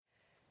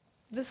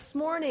This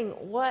morning,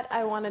 what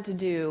I wanted to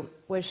do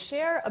was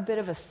share a bit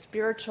of a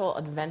spiritual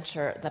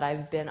adventure that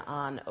I've been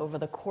on over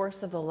the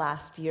course of the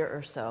last year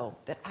or so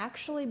that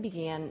actually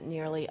began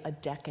nearly a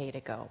decade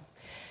ago.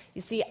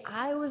 You see,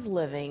 I was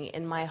living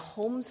in my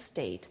home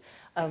state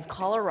of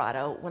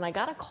Colorado when I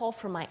got a call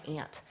from my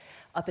aunt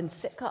up in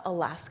Sitka,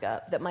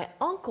 Alaska, that my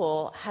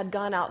uncle had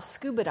gone out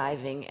scuba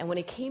diving, and when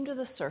he came to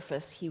the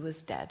surface, he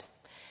was dead.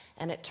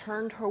 And it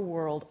turned her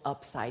world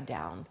upside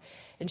down.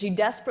 And she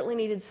desperately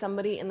needed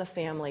somebody in the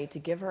family to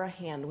give her a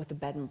hand with the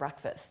bed and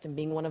breakfast. And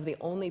being one of the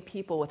only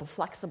people with a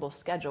flexible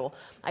schedule,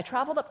 I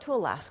traveled up to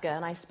Alaska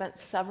and I spent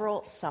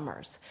several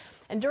summers.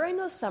 And during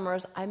those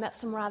summers, I met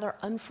some rather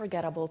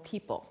unforgettable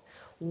people,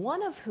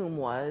 one of whom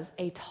was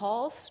a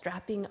tall,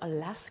 strapping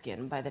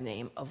Alaskan by the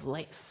name of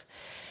Leif.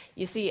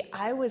 You see,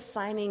 I was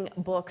signing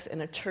books in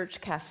a church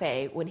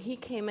cafe when he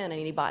came in and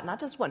he bought not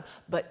just one,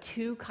 but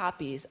 2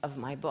 copies of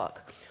my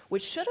book,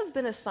 which should have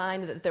been a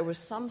sign that there was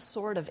some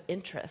sort of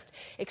interest,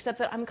 except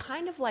that I'm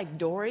kind of like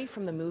Dory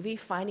from the movie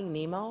Finding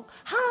Nemo.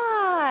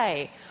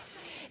 Hi!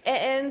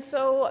 And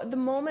so the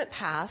moment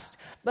passed,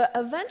 but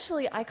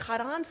eventually I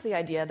caught on to the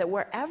idea that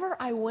wherever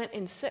I went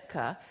in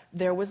Sitka,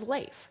 there was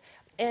Leif.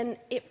 And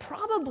it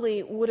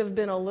probably would have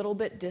been a little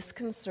bit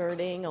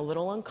disconcerting, a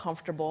little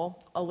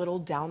uncomfortable, a little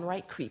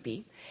downright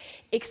creepy,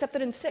 except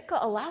that in Sitka,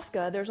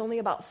 Alaska, there's only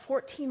about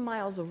 14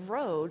 miles of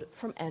road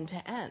from end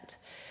to end.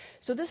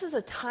 So this is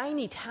a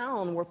tiny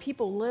town where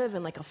people live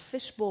in like a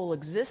fishbowl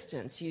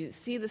existence. You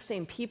see the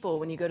same people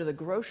when you go to the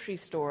grocery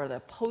store, the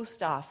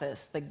post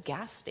office, the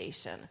gas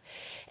station.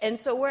 And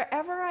so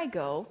wherever I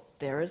go,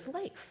 there is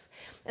Leif.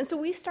 And so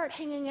we start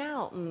hanging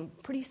out, and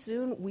pretty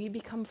soon we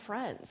become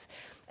friends.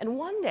 And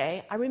one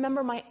day, I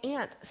remember my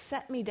aunt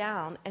set me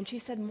down, and she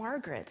said,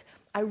 "Margaret,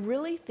 I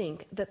really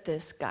think that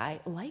this guy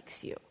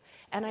likes you."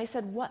 And I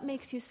said, "What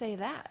makes you say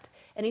that?"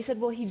 And he said,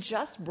 "Well, he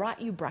just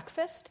brought you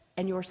breakfast,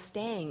 and you're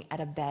staying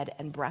at a bed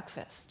and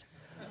breakfast."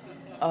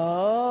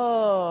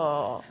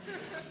 Oh.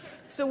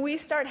 So we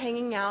start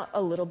hanging out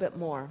a little bit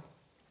more.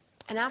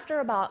 And after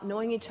about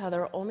knowing each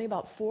other only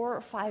about 4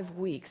 or 5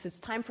 weeks, it's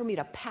time for me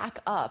to pack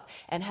up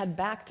and head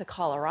back to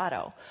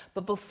Colorado.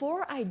 But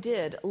before I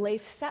did,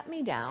 Leif sat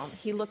me down,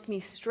 he looked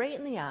me straight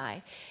in the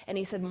eye, and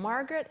he said,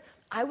 "Margaret,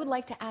 I would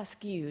like to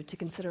ask you to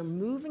consider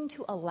moving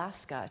to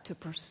Alaska to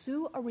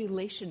pursue a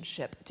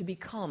relationship to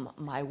become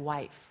my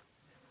wife."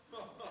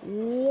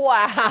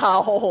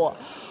 Wow!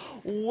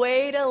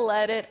 Way to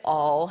let it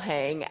all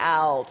hang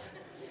out.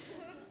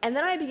 And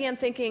then I began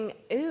thinking,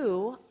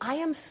 ooh, I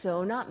am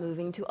so not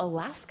moving to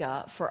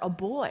Alaska for a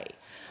boy.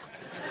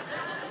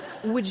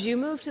 Would you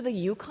move to the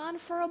Yukon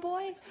for a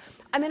boy?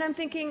 I mean, I'm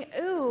thinking,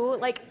 ooh,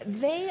 like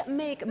they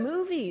make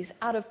movies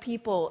out of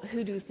people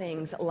who do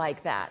things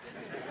like that.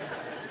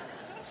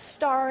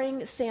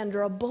 Starring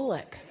Sandra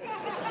Bullock.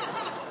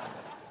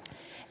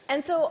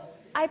 And so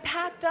I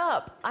packed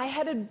up. I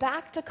headed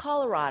back to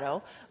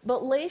Colorado,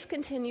 but Leif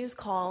continues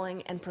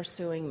calling and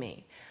pursuing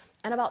me.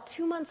 And about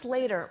 2 months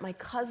later, my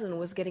cousin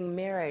was getting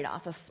married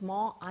off a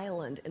small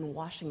island in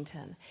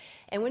Washington.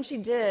 And when she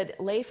did,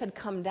 Leif had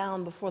come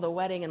down before the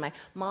wedding, and my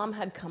mom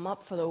had come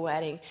up for the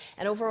wedding.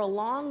 And over a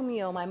long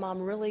meal, my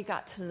mom really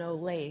got to know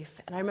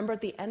Leif. And I remember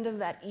at the end of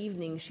that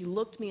evening, she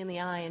looked me in the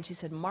eye and she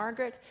said,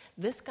 "Margaret,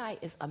 this guy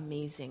is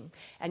amazing.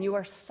 And you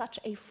are such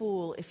a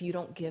fool if you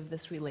don't give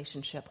this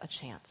relationship a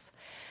chance."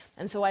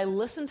 And so I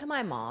listened to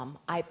my mom,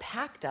 I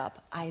packed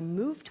up, I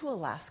moved to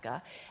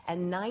Alaska,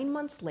 and 9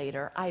 months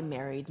later, I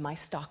married my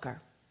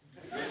stalker.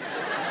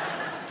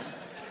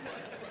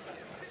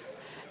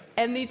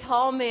 And the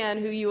tall man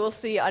who you will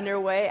see on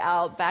your way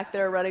out back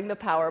there running the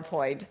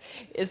PowerPoint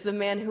is the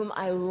man whom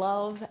I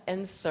love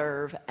and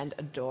serve and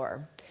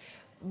adore.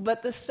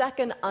 But the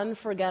second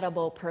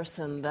unforgettable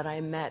person that I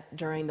met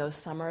during those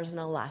summers in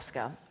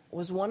Alaska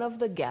was one of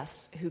the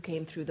guests who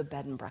came through the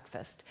bed and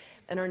breakfast,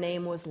 and her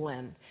name was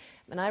Lynn.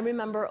 And I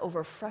remember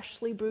over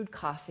freshly brewed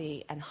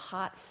coffee and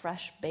hot,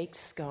 fresh-baked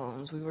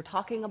scones, we were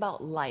talking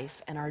about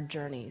life and our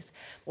journeys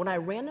when I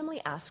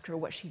randomly asked her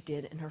what she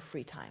did in her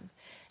free time.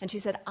 And she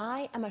said,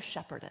 "I am a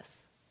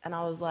shepherdess." And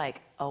I was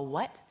like, "A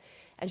what?"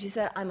 And she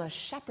said, "I'm a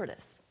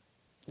shepherdess."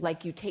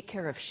 "Like you take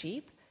care of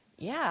sheep?"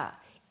 "Yeah."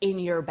 "In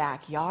your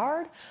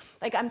backyard?"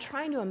 Like, I'm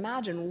trying to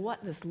imagine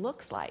what this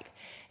looks like.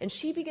 And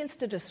she begins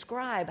to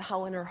describe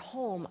how in her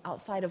home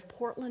outside of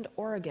Portland,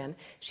 Oregon,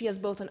 she has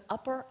both an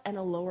upper and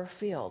a lower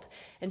field.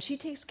 And she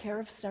takes care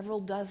of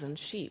several dozen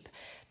sheep.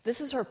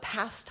 This is her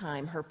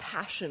pastime, her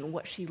passion,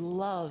 what she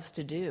loves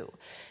to do.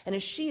 And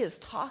as she is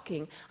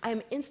talking, I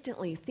am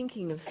instantly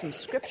thinking of some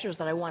scriptures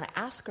that I want to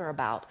ask her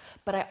about,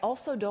 but I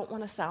also don't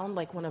want to sound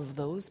like one of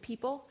those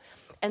people.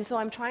 And so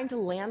I'm trying to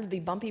land the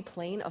bumpy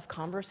plane of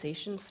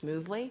conversation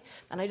smoothly,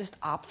 and I just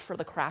opt for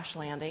the crash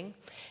landing.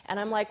 And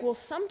I'm like, well,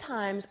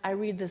 sometimes I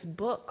read this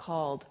book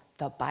called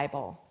the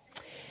Bible.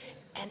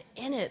 And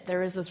in it,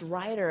 there is this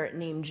writer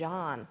named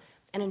John.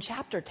 And in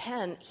chapter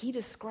 10, he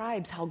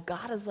describes how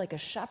God is like a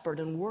shepherd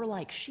and we're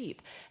like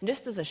sheep. And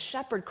just as a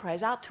shepherd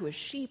cries out to his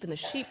sheep and the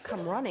sheep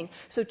come running,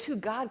 so too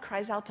God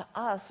cries out to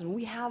us and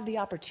we have the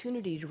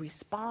opportunity to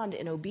respond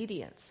in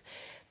obedience.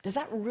 Does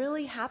that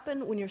really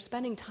happen when you're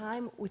spending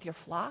time with your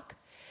flock?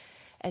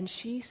 And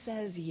she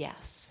says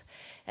yes.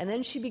 And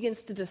then she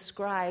begins to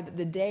describe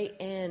the day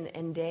in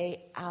and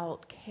day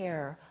out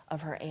care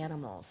of her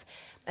animals.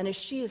 And as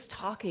she is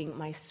talking,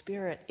 my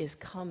spirit is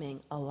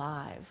coming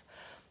alive.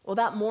 Well,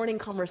 that morning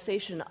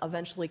conversation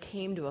eventually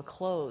came to a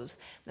close,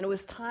 and it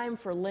was time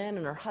for Lynn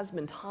and her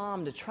husband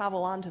Tom to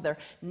travel on to their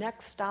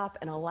next stop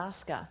in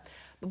Alaska.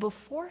 But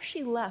before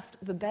she left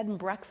the bed and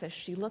breakfast,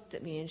 she looked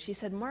at me and she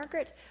said,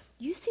 "Margaret,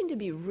 you seem to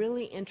be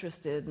really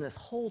interested in this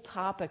whole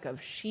topic of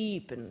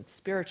sheep and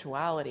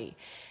spirituality.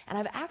 And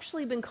I've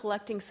actually been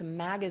collecting some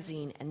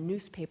magazine and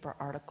newspaper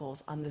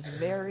articles on this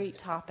very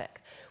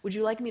topic. Would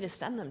you like me to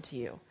send them to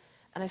you?"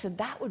 And I said,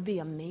 "That would be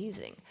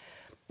amazing."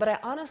 But I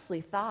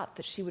honestly thought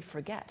that she would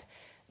forget,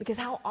 because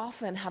how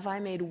often have I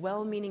made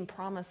well-meaning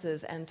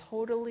promises and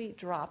totally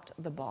dropped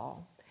the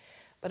ball?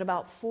 But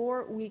about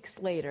 4 weeks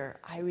later,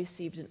 I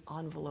received an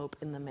envelope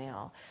in the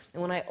mail.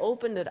 And when I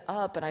opened it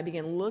up and I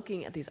began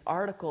looking at these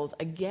articles,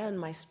 again,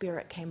 my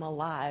spirit came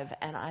alive.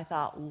 And I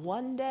thought,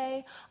 one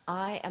day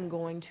I am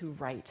going to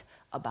write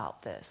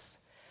about this.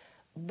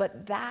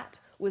 But that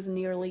was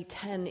nearly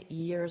 10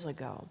 years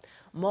ago.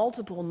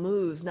 Multiple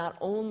moves, not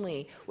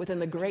only within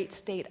the great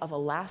state of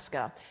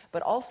Alaska,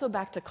 but also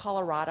back to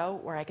Colorado,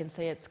 where I can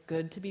say it's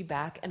good to be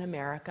back in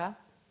America.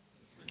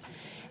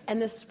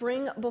 And the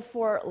spring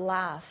before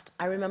last,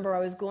 I remember I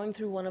was going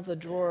through one of the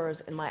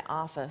drawers in my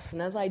office,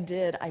 and as I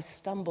did, I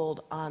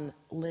stumbled on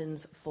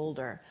Lynn's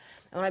folder.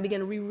 And when I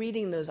began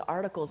rereading those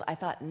articles, I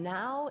thought,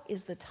 now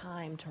is the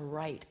time to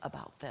write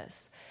about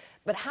this.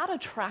 But how to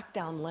track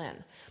down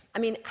Lynn? I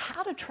mean,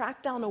 how to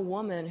track down a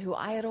woman who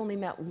I had only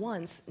met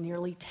once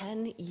nearly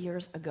 10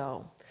 years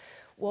ago?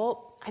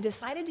 Well, I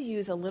decided to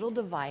use a little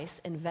device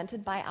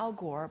invented by Al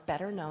Gore,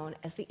 better known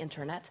as the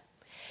internet,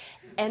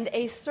 and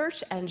a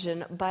search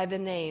engine by the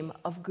name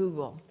of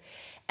Google.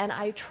 And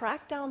I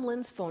tracked down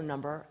Lynn's phone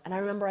number, and I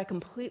remember I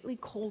completely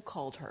cold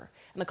called her.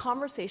 And the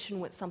conversation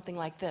went something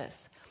like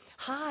this.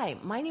 "Hi,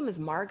 my name is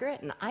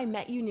Margaret, and I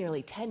met you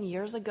nearly 10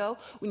 years ago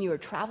when you were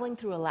traveling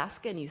through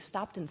Alaska and you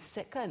stopped in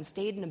Sitka and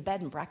stayed in a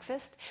bed and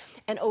breakfast.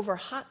 And over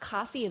hot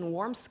coffee and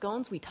warm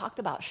scones, we talked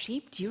about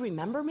sheep. Do you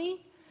remember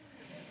me?"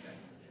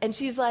 And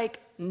she's like,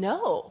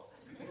 "No."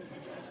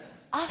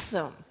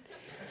 Awesome.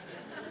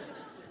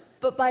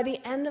 But by the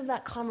end of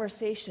that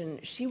conversation,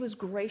 she was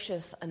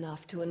gracious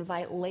enough to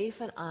invite Leif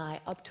and I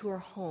up to her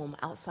home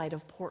outside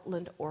of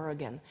Portland,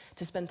 Oregon,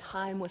 to spend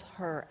time with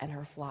her and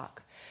her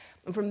flock.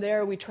 And from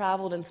there, we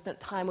traveled and spent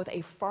time with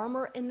a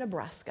farmer in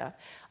Nebraska,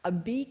 a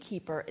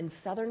beekeeper in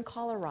southern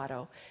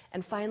Colorado,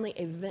 and finally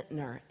a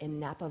vintner in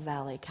Napa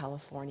Valley,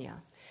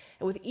 California.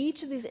 And with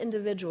each of these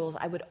individuals,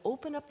 I would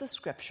open up the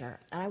scripture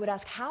and I would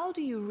ask, how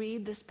do you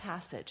read this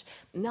passage?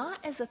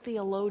 Not as a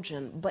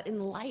theologian, but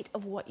in light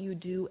of what you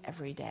do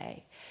every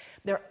day.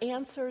 Their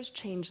answers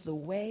changed the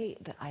way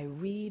that I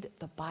read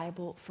the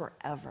Bible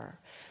forever.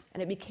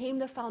 And it became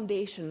the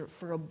foundation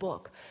for a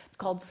book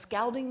called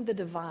Scouting the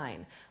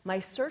Divine, My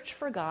Search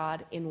for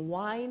God in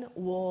Wine,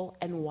 Wool,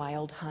 and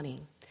Wild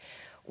Honey.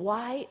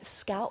 Why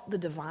scout the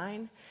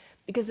divine?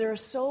 Because there are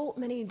so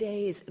many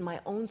days in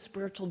my own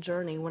spiritual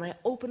journey when I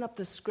open up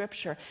the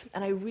scripture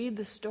and I read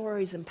the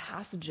stories and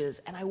passages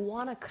and I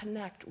want to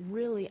connect,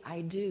 really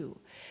I do.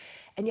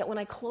 And yet when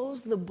I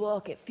close the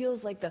book, it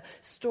feels like the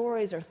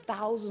stories are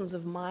thousands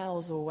of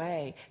miles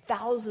away,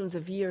 thousands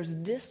of years,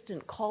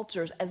 distant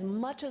cultures. As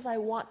much as I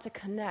want to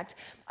connect,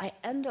 I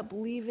end up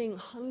leaving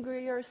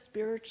hungrier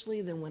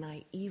spiritually than when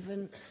I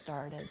even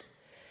started.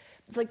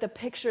 It's like the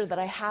picture that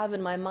I have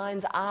in my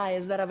mind's eye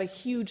is that of a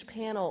huge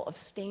panel of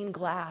stained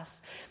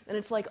glass. And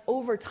it's like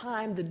over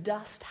time the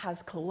dust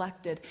has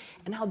collected,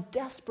 and how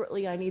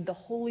desperately I need the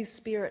Holy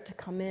Spirit to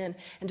come in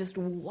and just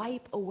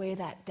wipe away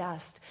that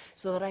dust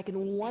so that I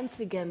can once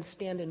again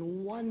stand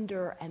in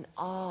wonder and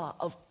awe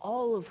of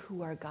all of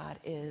who our God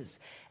is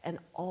and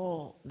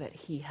all that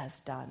He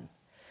has done.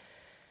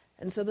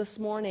 And so this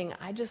morning,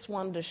 I just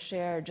wanted to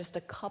share just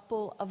a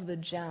couple of the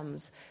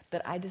gems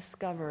that I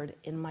discovered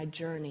in my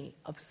journey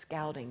of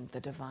scouting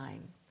the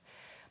divine.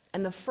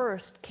 And the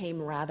first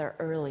came rather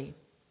early.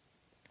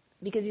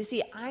 Because you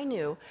see, I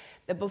knew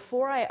that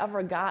before I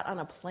ever got on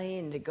a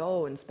plane to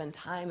go and spend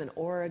time in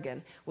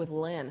Oregon with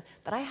Lynn,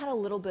 that I had a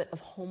little bit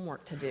of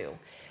homework to do.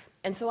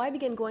 And so I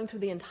began going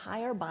through the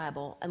entire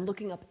Bible and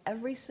looking up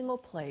every single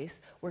place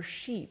where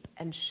sheep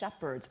and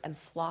shepherds and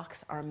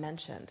flocks are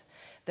mentioned.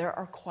 There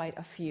are quite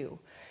a few.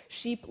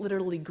 Sheep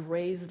literally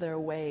graze their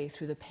way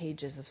through the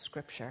pages of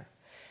Scripture.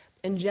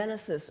 In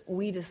Genesis,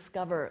 we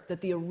discover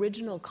that the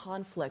original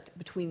conflict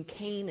between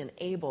Cain and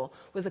Abel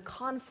was a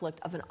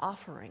conflict of an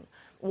offering,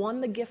 one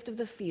the gift of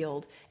the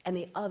field and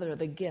the other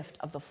the gift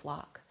of the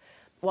flock.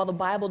 While the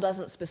Bible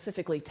doesn't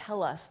specifically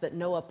tell us that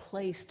Noah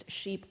placed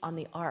sheep on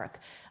the ark,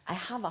 I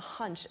have a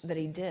hunch that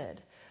he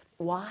did.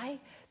 Why?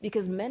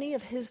 Because many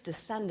of his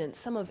descendants,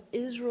 some of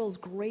Israel's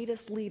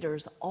greatest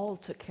leaders, all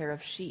took care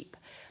of sheep.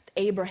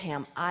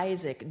 Abraham,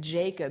 Isaac,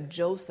 Jacob,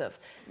 Joseph,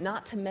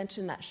 not to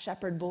mention that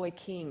shepherd boy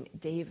king,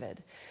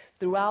 David.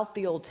 Throughout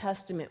the Old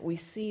Testament, we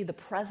see the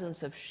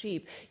presence of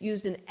sheep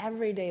used in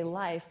everyday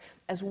life,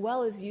 as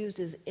well as used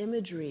as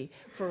imagery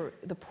for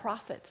the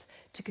prophets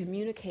to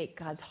communicate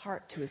God's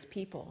heart to his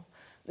people.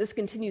 This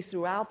continues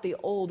throughout the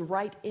Old,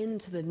 right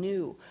into the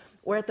New,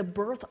 where at the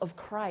birth of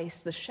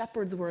Christ, the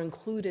shepherds were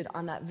included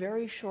on that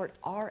very short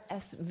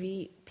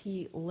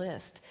RSVP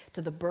list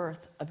to the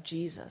birth of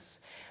Jesus.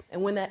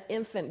 And when that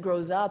infant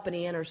grows up and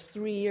he enters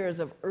 3 years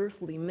of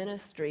earthly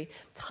ministry,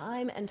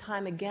 time and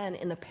time again,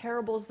 in the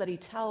parables that he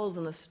tells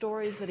and the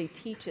stories that he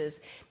teaches,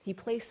 he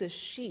places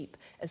sheep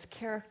as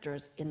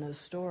characters in those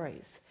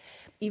stories.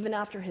 Even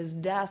after his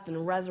death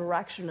and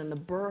resurrection and the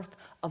birth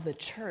of the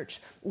church,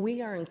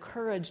 we are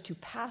encouraged to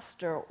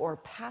pastor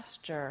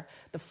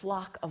the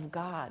flock of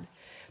God.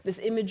 This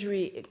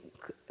imagery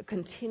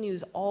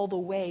continues all the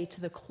way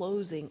to the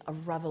closing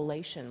of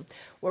Revelation,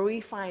 where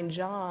we find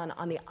John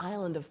on the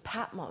island of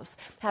Patmos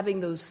having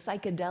those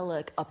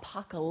psychedelic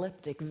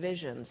apocalyptic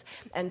visions.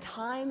 And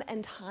time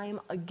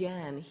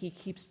again, he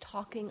keeps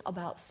talking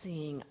about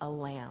seeing a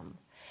lamb.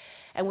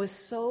 And with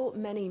so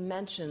many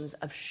mentions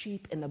of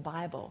sheep in the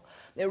Bible,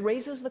 it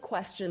raises the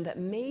question that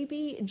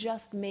maybe,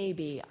 just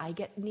maybe, I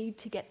need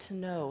to get to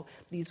know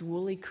these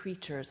woolly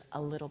creatures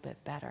a little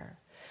bit better.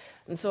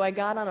 And so I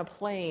got on a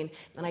plane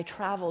and I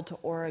traveled to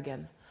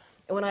Oregon.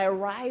 And when I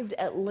arrived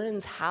at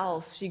Lynn's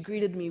house, she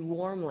greeted me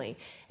warmly.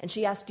 And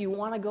she asked, "Do you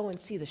want to go and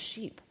see the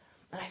sheep?"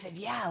 And I said,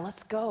 "Yeah,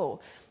 let's go."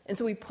 And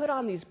so we put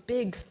on these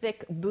big,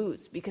 thick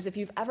boots, because if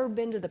you've ever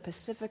been to the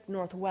Pacific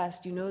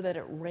Northwest, you know that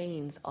it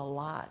rains a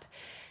lot.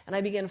 And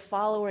I began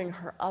following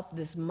her up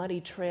this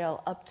muddy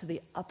trail up to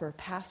the upper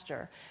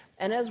pasture.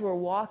 And as we're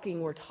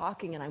walking, we're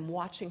talking, and I'm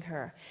watching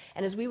her.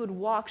 And as we would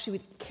walk, she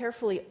would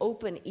carefully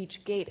open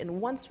each gate.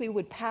 And once we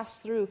would pass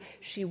through,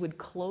 she would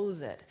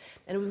close it.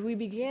 And as we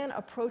began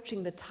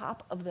approaching the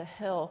top of the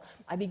hill,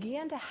 I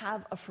began to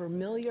have a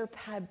familiar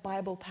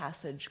Bible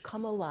passage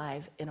come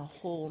alive in a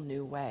whole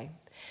new way.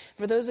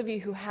 For those of you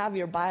who have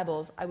your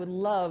Bibles, I would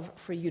love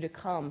for you to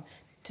come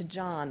to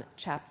John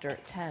chapter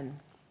 10.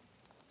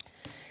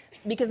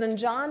 Because in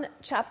John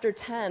chapter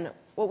 10,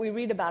 what we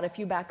read about, if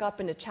you back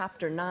up into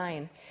chapter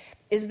 9,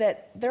 is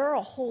that there are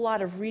a whole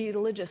lot of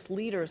religious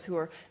leaders who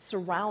are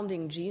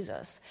surrounding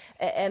Jesus.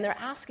 And they're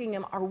asking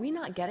him, are we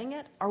not getting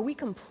it? Are we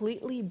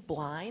completely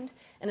blind?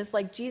 And it's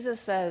like Jesus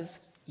says,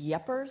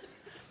 "Yeppers."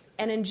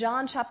 And in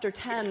John chapter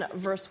 10,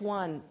 verse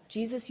 1,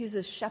 Jesus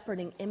uses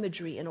shepherding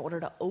imagery in order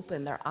to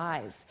open their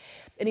eyes.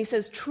 And he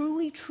says,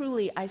 "Truly,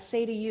 truly, I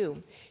say to you,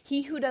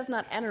 he who does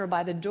not enter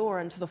by the door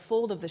into the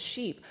fold of the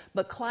sheep,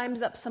 but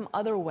climbs up some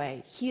other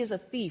way, he is a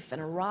thief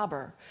and a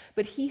robber.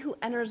 But he who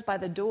enters by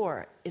the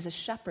door is a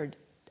shepherd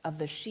of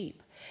the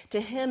sheep.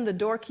 To him the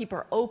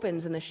doorkeeper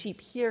opens, and the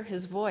sheep hear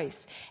his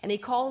voice, and he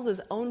calls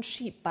his own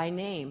sheep by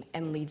name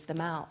and leads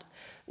them out.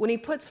 When he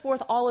puts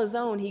forth all his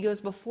own, he goes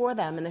before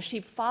them, and the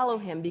sheep follow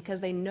him because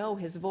they know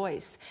his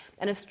voice.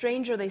 And a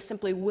stranger they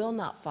simply will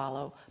not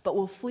follow, but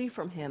will flee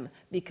from him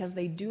because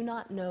they do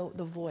not know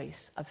the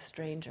voice of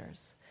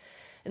strangers."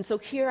 And so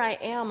here I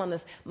am on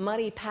this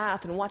muddy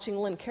path and watching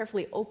Lynn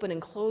carefully open and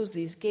close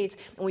these gates.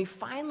 And we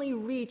finally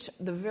reach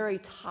the very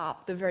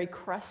top, the very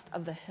crest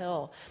of the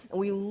hill. And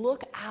we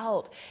look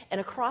out,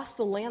 and across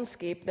the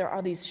landscape, there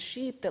are these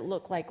sheep that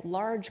look like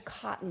large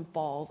cotton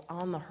balls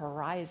on the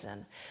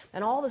horizon.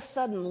 And all of a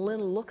sudden,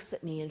 Lynn looks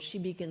at me and she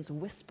begins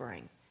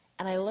whispering.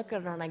 And I look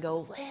at her and I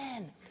go,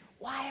 "Lynn,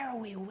 why are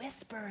we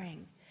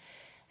whispering?"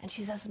 And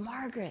she says,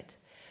 "Margaret,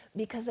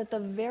 because at the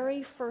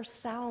very first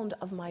sound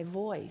of my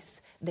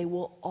voice, they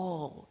will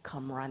all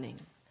come running."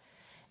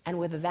 And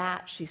with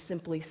that, she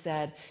simply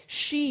said,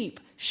 "Sheep,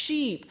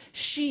 sheep,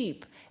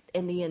 sheep,"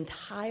 and the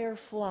entire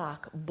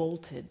flock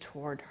bolted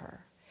toward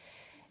her.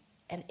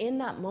 And in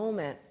that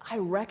moment, I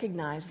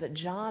recognized that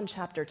John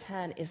chapter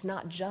 10 is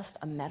not just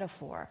a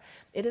metaphor.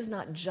 It is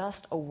not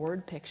just a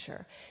word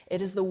picture. It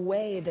is the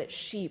way that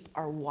sheep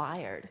are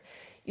wired.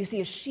 You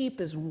see, a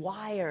sheep is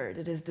wired,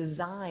 it is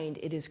designed,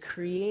 it is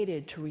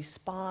created to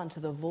respond to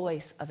the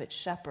voice of its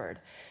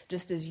shepherd,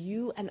 just as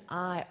you and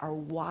I are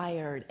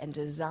wired and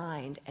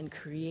designed and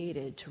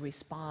created to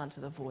respond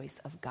to the voice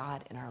of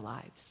God in our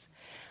lives.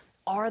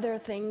 Are there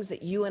things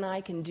that you and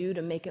I can do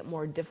to make it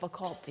more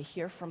difficult to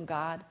hear from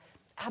God?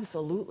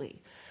 Absolutely.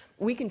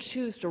 We can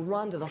choose to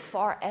run to the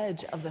far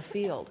edge of the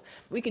field.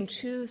 We can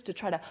choose to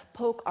try to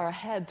poke our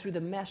head through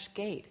the mesh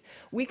gate.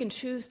 We can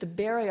choose to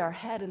bury our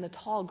head in the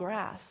tall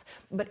grass.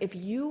 But if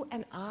you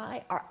and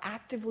I are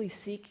actively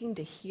seeking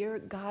to hear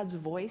God's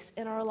voice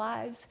in our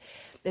lives,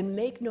 then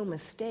make no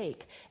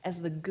mistake,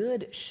 as the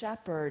good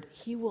shepherd,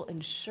 he will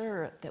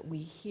ensure that we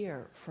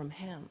hear from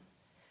him.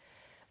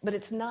 But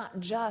it's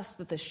not just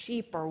that the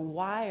sheep are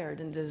wired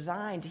and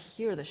designed to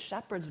hear the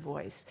shepherd's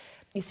voice.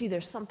 You see,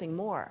 there's something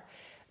more.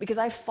 Because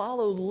I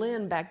followed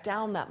Lynn back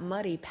down that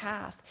muddy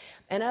path.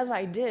 And as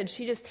I did,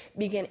 she just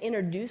began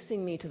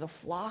introducing me to the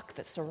flock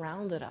that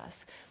surrounded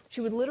us. She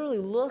would literally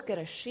look at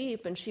a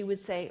sheep and she would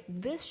say,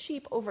 "This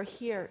sheep over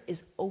here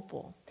is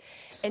Opal."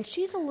 And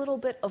she's a little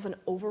bit of an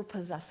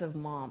overpossessive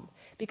mom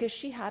because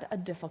she had a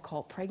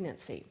difficult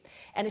pregnancy.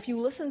 And if you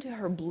listen to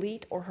her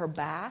bleat or her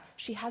baa,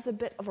 she has a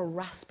bit of a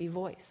raspy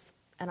voice.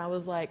 And I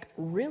was like,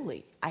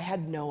 really? I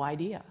had no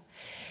idea.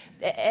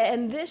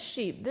 And this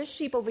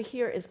sheep over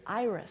here is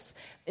Iris.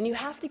 And you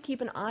have to keep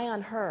an eye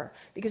on her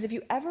because if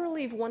you ever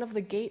leave one of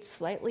the gates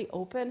slightly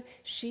open,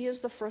 she is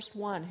the first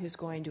one who's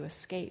going to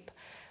escape.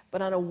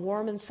 But on a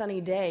warm and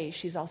sunny day,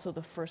 she's also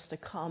the first to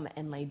come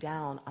and lay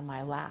down on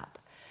my lap.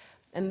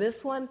 And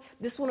this one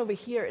over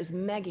here is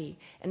Maggie.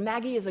 And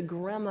Maggie is a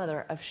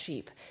grandmother of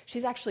sheep.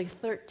 She's actually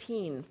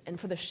 13. And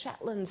for the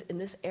Shetlands in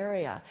this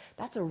area,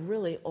 that's a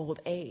really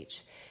old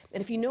age.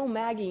 And if you know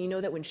Maggie, you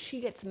know that when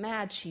she gets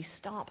mad, she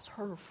stomps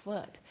her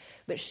foot.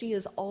 But she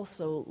is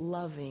also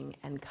loving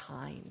and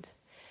kind.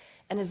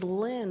 And as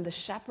Lynn, the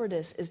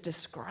shepherdess, is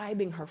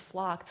describing her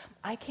flock,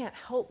 I can't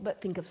help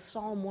but think of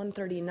Psalm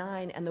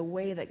 139 and the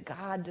way that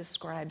God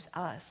describes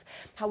us.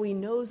 How he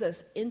knows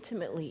us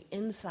intimately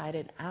inside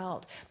and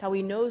out. How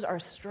he knows our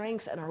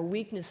strengths and our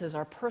weaknesses,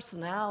 our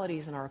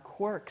personalities and our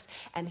quirks.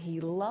 And he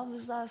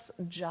loves us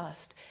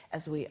just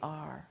as we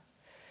are.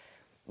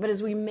 But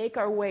as we make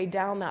our way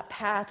down that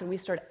path and we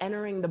start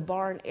entering the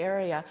barn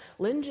area,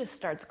 Lynn just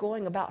starts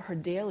going about her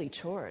daily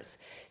chores.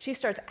 She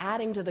starts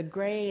adding to the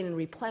grain and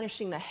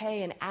replenishing the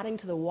hay and adding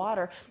to the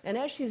water. And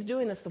as she's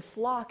doing this, the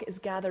flock is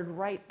gathered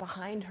right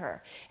behind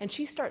her. And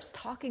she starts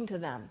talking to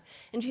them.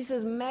 And she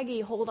says,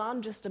 Maggie, hold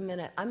on just a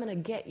minute. I'm going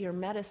to get your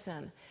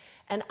medicine.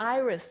 And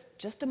Iris,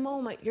 just a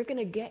moment, you're going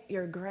to get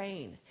your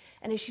grain.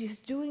 And as she's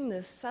doing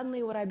this,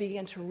 suddenly what I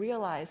began to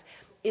realize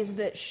is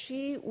that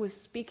she was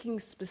speaking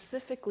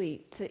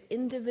specifically to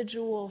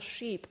individual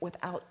sheep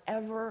without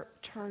ever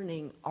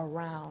turning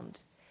around.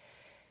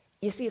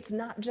 You see, it's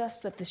not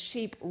just that the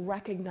sheep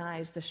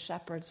recognize the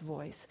shepherd's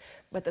voice,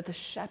 but that the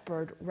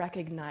shepherd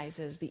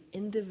recognizes the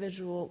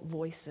individual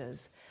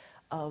voices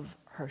of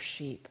her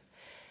sheep.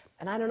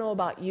 And I don't know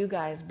about you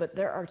guys, but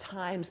there are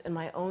times in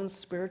my own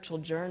spiritual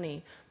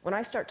journey when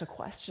I start to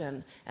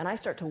question and I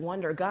start to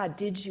wonder, God,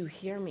 did you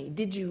hear me?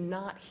 Did you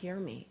not hear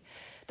me?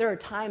 There are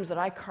times that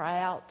I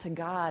cry out to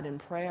God in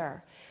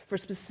prayer for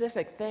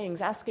specific things,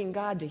 asking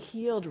God to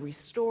heal, to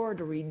restore,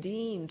 to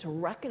redeem, to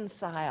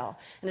reconcile.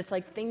 And it's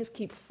like things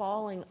keep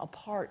falling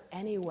apart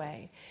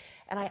anyway.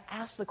 And I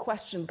ask the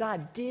question,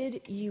 God,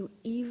 did you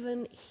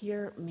even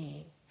hear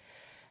me?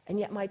 And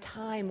yet my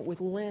time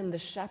with Lynn, the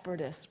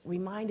shepherdess,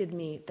 reminded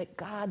me that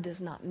God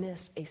does not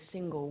miss a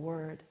single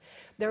word.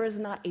 There is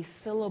not a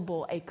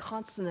syllable, a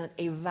consonant,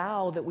 a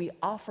vow that we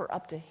offer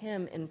up to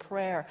him in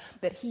prayer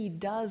that he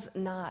does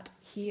not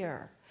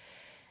hear.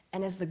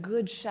 And as the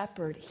good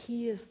shepherd,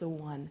 he is the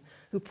one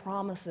who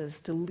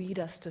promises to lead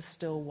us to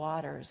still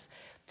waters,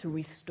 to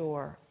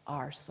restore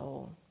our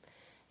soul.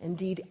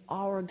 Indeed,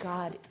 our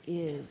God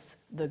is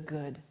the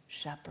good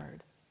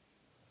shepherd.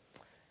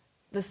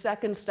 The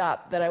second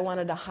stop that I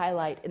wanted to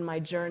highlight in my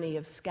journey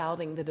of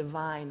scouting the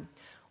divine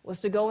was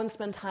to go and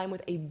spend time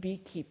with a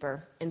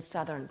beekeeper in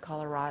southern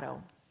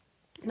Colorado.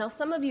 Now,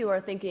 some of you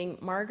are thinking,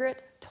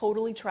 Margaret,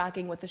 totally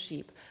tracking with the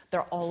sheep.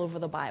 They're all over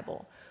the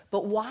Bible.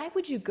 But why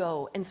would you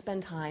go and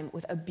spend time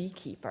with a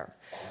beekeeper?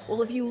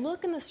 Well, if you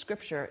look in the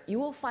scripture, you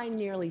will find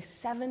nearly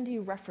 70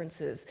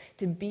 references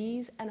to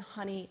bees and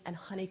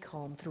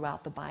honeycomb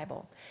throughout the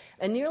Bible.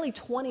 And nearly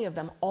 20 of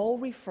them all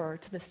refer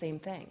to the same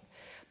thing.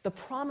 The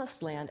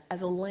promised land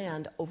as a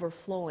land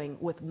overflowing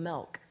with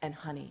milk and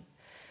honey.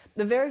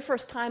 The very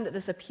first time that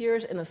this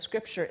appears in the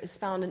scripture is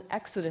found in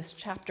Exodus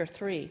chapter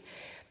 3.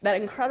 That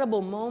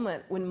incredible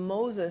moment when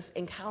Moses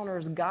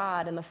encounters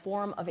God in the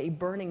form of a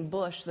burning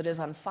bush that is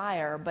on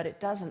fire, but it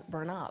doesn't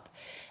burn up.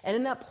 And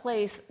in that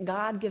place,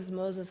 God gives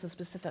Moses a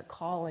specific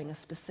calling, a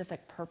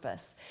specific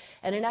purpose.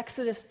 And in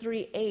Exodus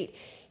 3:8,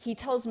 he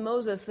tells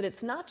Moses that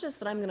it's not just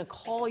that I'm going to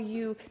call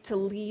you to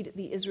lead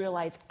the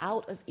Israelites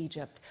out of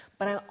Egypt,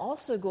 but I'm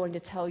also going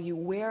to tell you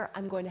where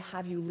I'm going to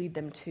have you lead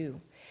them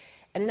to.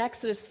 And in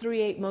Exodus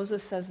 3:8,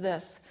 Moses says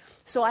this,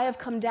 "So I have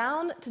come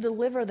down to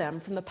deliver them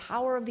from the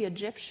power of the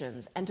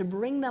Egyptians and to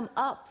bring them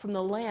up from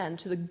the land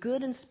to the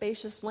good and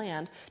spacious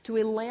land, to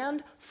a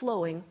land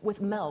flowing with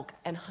milk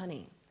and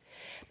honey."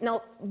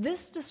 Now,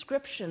 this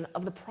description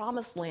of the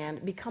promised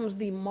land becomes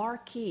the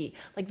marquee,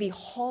 like the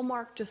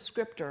hallmark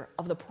descriptor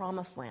of the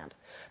promised land,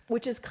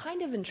 which is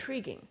kind of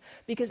intriguing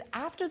because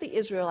after the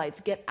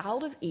Israelites get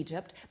out of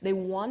Egypt, they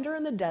wander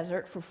in the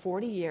desert for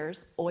 40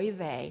 years, oy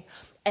vey,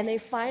 and they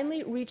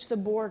finally reach the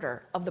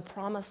border of the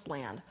promised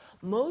land.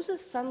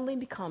 Moses suddenly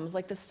becomes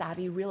like the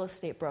savvy real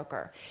estate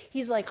broker.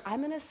 He's like, I'm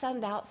going to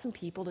send out some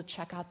people to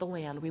check out the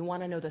land. We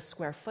want to know the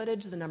square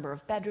footage, the number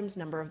of bedrooms,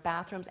 number of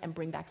bathrooms, and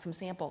bring back some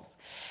samples.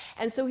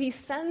 And so he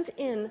sends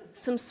in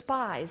some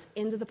spies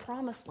into the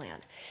promised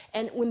land.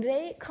 And when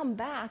they come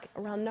back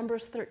around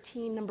Numbers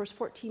 13, Numbers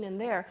 14 and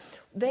there,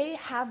 they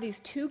have these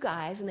two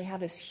guys and they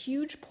have this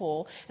huge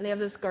pole and they have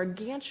this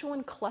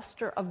gargantuan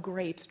cluster of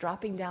grapes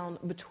dropping down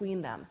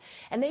between them.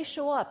 And they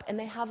show up and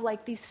they have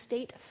like these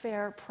state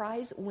fair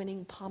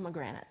prize-winning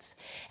pomegranates.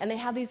 And they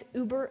have these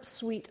uber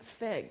sweet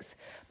figs.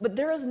 But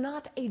there is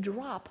not a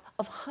drop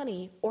of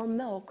honey or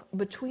milk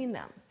between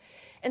them.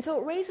 And so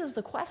it raises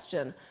the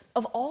question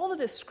of all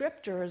the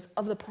descriptors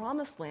of the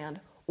promised land,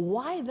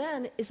 why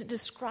then is it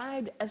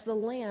described as the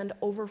land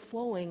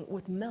overflowing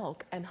with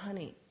milk and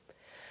honey?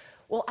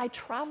 Well, I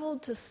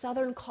traveled to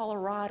southern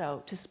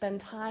Colorado to spend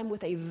time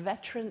with a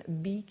veteran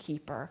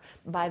beekeeper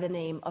by the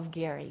name of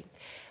Gary.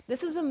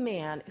 This is a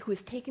man who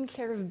has taken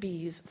care of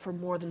bees for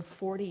more than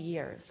 40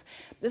 years.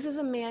 This is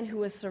a man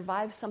who has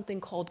survived something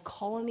called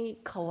colony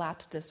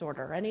collapse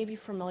disorder. Are any of you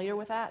familiar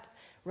with that?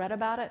 Read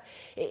about it?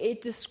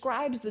 It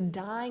describes the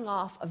dying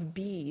off of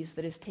bees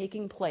that is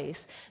taking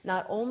place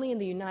not only in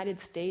the United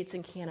States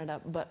and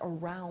Canada, but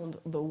around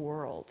the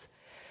world.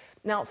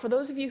 Now, for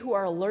those of you who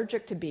are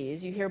allergic to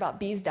bees, you hear about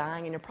bees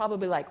dying and you're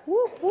probably like,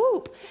 whoop,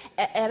 whoop.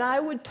 And I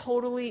would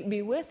totally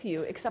be with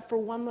you, except for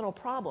one little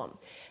problem.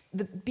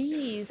 The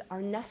bees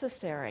are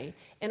necessary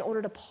in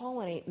order to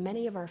pollinate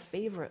many of our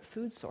favorite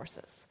food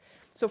sources.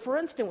 So for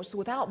instance,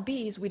 without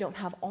bees, we don't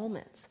have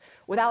almonds.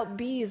 Without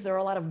bees, there are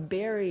a lot of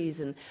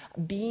berries and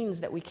beans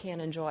that we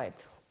can't enjoy.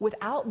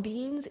 Without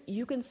beans,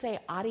 you can say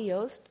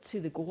adios to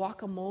the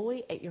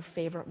guacamole at your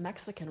favorite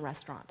Mexican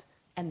restaurant,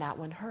 and that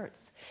one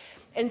hurts.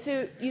 And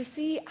so you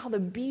see how the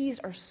bees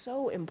are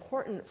so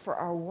important for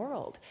our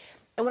world.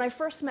 And when I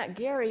first met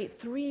Gary,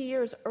 3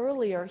 years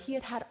earlier, he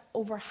had had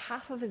over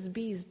half of his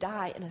bees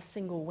die in a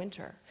single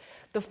winter.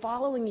 The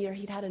following year,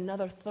 he'd had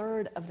another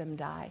third of them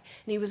die,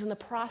 and he was in the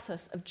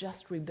process of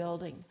just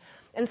rebuilding.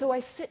 And so I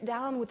sit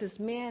down with this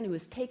man who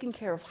has taken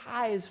care of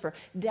hives for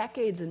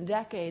decades and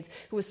decades,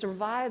 who has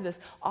survived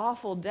this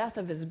awful death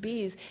of his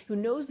bees, who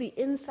knows the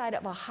inside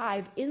of a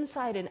hive,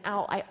 inside and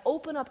out. I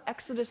open up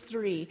Exodus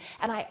 3,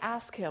 and I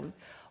ask him,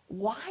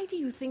 why do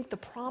you think the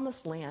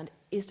promised land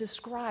is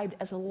described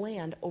as a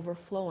land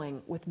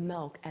overflowing with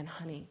milk and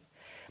honey?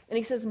 And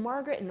he says,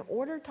 Margaret, in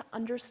order to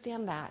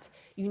understand that,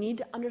 you need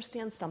to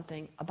understand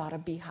something about a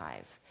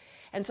beehive.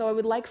 And so I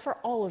would like for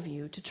all of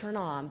you to turn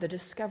on the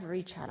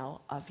Discovery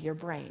Channel of your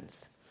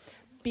brains.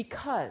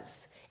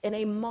 Because in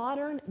a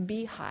modern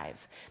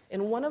beehive,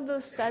 in one of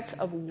those sets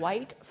of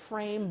white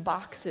frame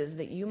boxes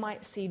that you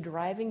might see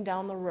driving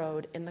down the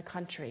road in the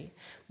country,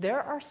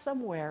 there are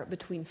somewhere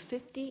between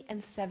 50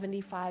 and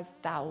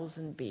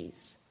 75,000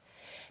 bees.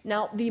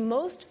 Now, the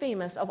most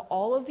famous of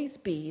all of these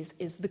bees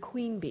is the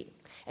queen bee.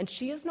 And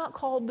she is not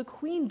called the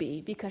queen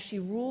bee because she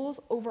rules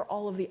over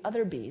all of the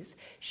other bees.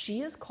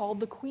 She is called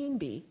the queen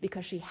bee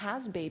because she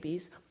has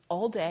babies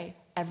all day,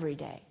 every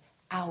day.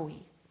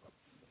 Owie.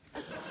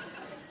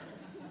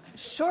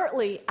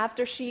 Shortly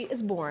after she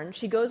is born,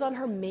 she goes on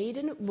her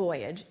maiden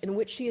voyage in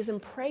which she is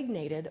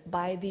impregnated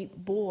by the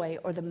boy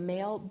or the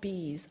male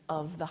bees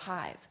of the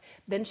hive.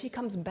 Then she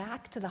comes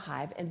back to the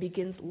hive and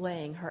begins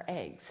laying her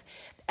eggs.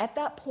 At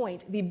that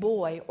point, the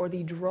boy or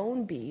the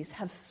drone bees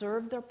have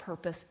served their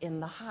purpose in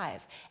the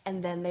hive,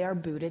 and then they are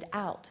booted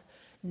out.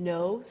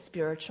 No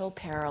spiritual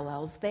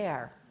parallels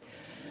there.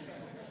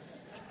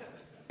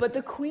 But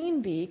the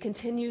queen bee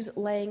continues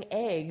laying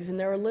eggs, and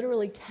there are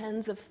literally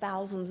tens of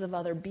thousands of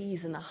other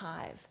bees in the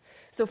hive.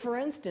 So for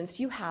instance,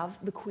 you have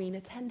the queen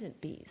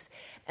attendant bees,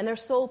 and their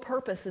sole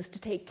purpose is to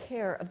take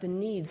care of the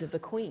needs of the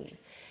queen.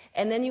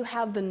 And then you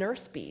have the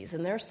nurse bees,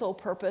 and their sole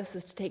purpose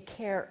is to take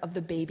care of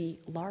the baby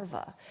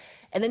larva.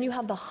 And then you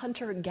have the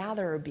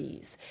hunter-gatherer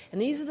bees,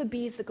 and these are the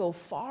bees that go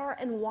far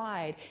and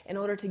wide in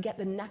order to get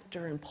the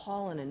nectar and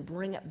pollen and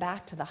bring it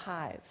back to the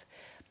hive.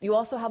 You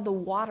also have the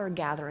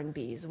water-gathering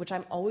bees, which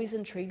I'm always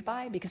intrigued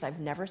by because I've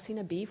never seen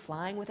a bee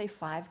flying with a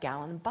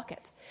 5-gallon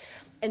bucket.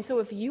 And so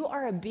if you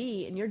are a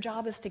bee and your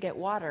job is to get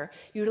water,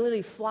 you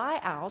literally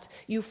fly out,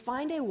 you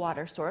find a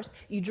water source,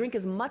 you drink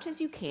as much as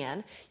you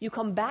can, you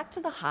come back to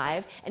the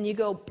hive, and you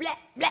go bleh,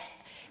 bleh,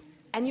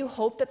 and you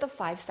hope that the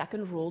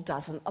 5-second rule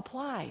doesn't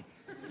apply.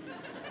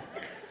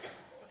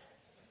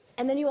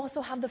 And then you also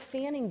have the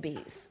fanning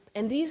bees.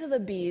 And these are the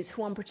bees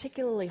who on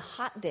particularly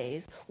hot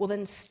days will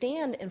then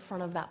stand in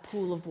front of that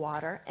pool of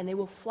water and they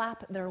will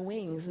flap their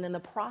wings, and in the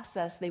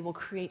process they will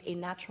create a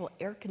natural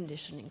air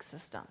conditioning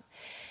system.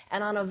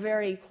 And on a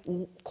very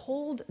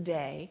cold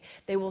day,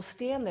 they will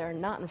stand there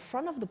not in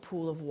front of the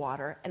pool of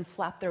water and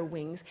flap their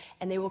wings,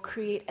 and they will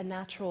create a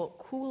natural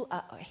cool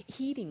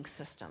heating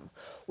system,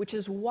 which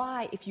is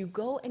why if you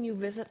go and you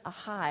visit a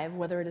hive,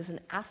 whether it is in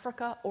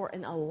Africa or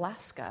in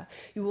Alaska,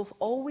 you will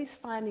always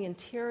find the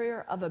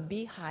interior of a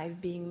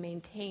beehive being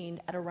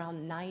maintained at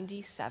around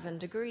 97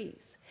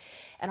 degrees.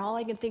 And all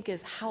I can think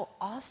is, how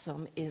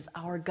awesome is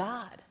our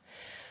God?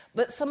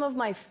 But some of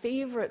my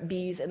favorite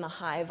bees in the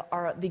hive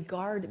are the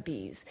guard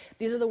bees.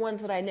 These are the ones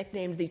that I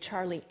nicknamed the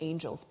Charlie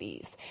Angels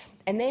bees.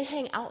 And they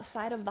hang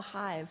outside of the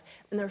hive,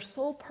 and their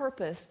sole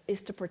purpose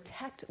is to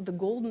protect the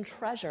golden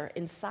treasure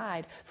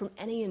inside from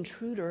any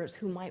intruders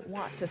who might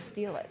want to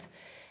steal it.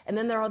 And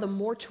then there are the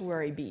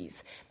mortuary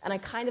bees. And I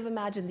kind of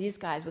imagine these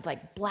guys with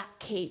like black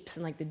capes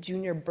and like the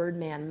Junior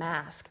Birdman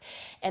mask.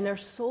 And their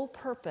sole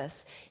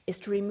purpose is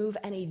to remove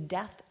any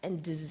death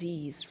and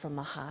disease from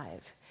the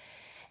hive.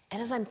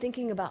 And as I'm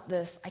thinking about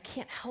this, I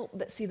can't help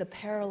but see the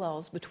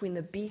parallels between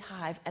the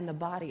beehive and the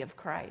body of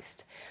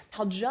Christ.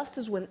 How just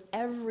as when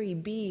every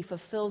bee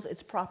fulfills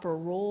its proper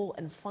role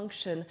and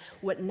function,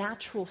 what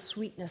natural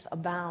sweetness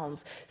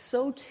abounds,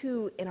 so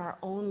too in our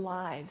own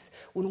lives,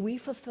 when we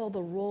fulfill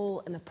the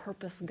role and the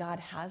purpose God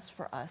has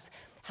for us,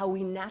 how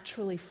we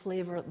naturally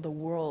flavor the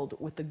world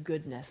with the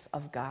goodness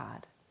of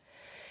God.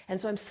 And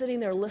so I'm sitting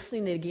there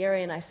listening to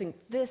Gary, and I think,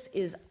 this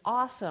is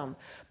awesome.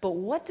 But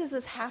what does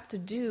this have to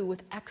do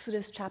with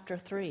Exodus chapter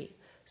 3?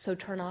 So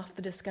turn off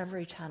the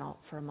Discovery Channel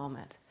for a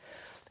moment.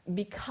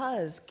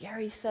 Because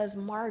Gary says,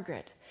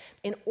 Margaret,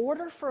 in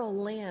order for a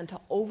land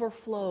to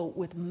overflow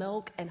with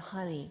milk and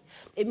honey,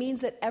 it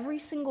means that every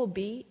single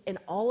bee in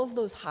all of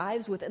those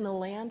hives within the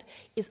land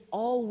is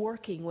all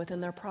working within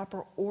their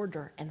proper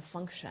order and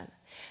function.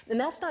 And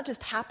that's not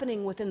just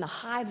happening within the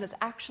hives, it's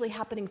actually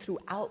happening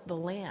throughout the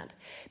land.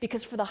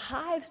 Because for the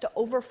hives to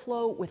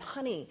overflow with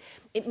honey,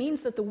 it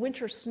means that the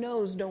winter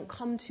snows don't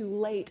come too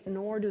late,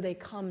 nor do they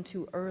come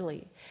too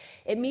early.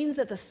 It means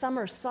that the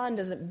summer sun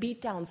doesn't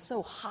beat down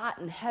so hot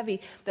and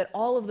heavy that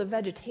all of the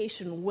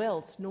vegetation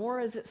wilts, nor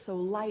is it so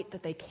light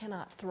that they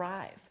cannot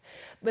thrive.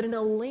 But in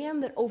a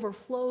land that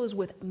overflows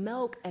with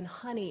milk and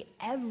honey,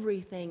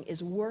 everything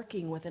is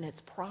working within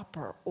its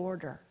proper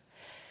order.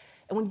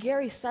 And when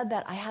Gary said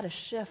that, I had a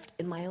shift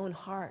in my own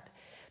heart.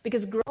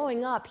 Because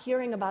growing up,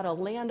 hearing about a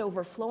land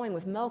overflowing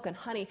with milk and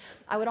honey,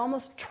 I would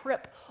almost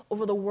trip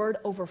over the word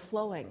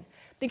overflowing,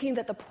 thinking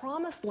that the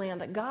promised land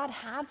that God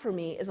had for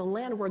me is a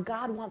land where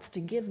God wants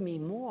to give me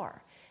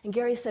more. And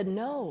Gary said,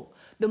 no,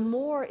 the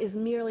more is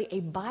merely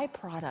a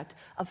byproduct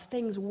of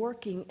things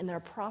working in their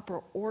proper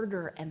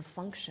order and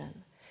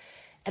function.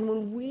 And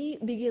when we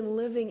begin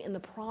living in the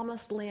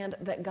promised land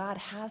that God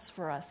has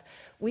for us,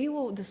 we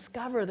will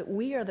discover that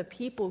we are the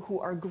people who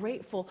are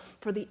grateful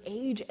for the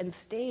age and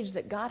stage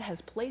that God has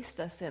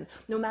placed us in,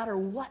 no matter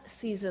what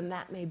season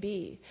that may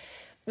be.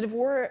 That if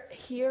we're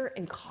here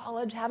in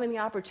college having the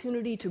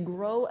opportunity to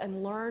grow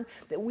and learn,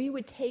 that we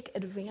would take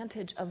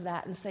advantage of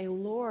that and say,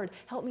 Lord,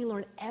 help me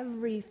learn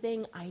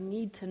everything I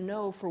need to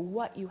know for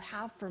what you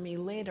have for me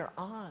later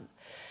on.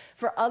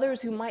 For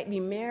others who might be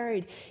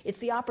married, it's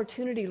the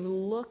opportunity to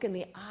look in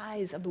the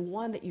eyes of the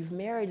one that you've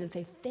married and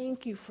say,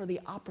 thank you for the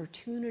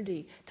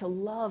opportunity to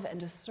love and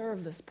to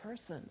serve this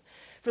person.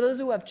 For those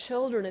who have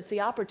children, it's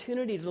the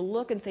opportunity to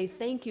look and say,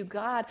 thank you,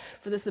 God,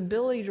 for this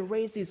ability to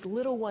raise these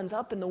little ones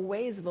up in the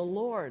ways of the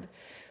Lord.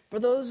 For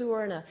those who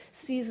are in a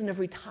season of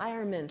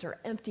retirement or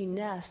empty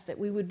nest, that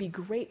we would be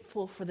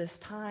grateful for this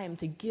time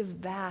to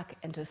give back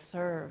and to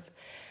serve.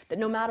 That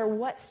no matter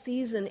what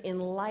season in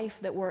life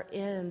that we're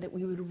in, that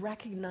we would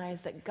recognize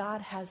that God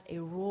has a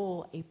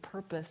role, a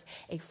purpose,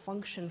 a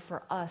function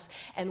for us.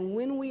 And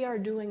when we are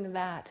doing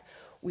that,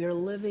 we are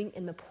living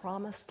in the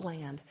promised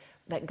land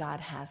that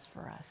God has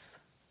for us.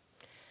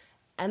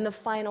 And the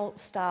final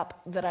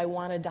stop that I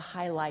wanted to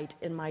highlight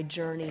in my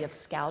journey of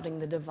scouting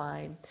the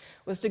divine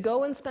was to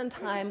go and spend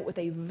time with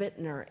a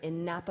vintner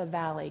in Napa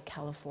Valley,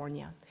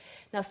 California.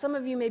 Now, some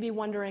of you may be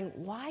wondering,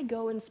 why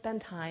go and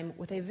spend time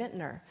with a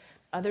vintner?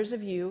 Others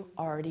of you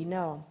already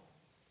know.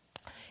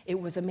 It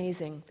was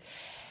amazing.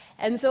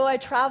 And so I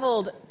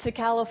traveled to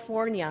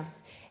California.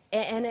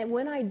 And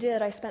when I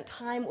did, I spent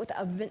time with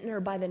a vintner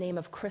by the name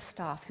of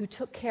Christoph, who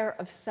took care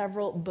of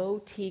several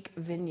boutique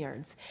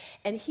vineyards.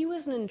 And he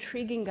was an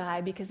intriguing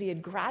guy because he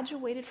had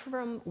graduated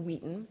from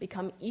Wheaton,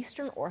 become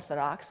Eastern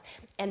Orthodox,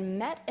 and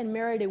met and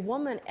married a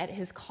woman at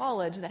his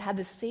college that had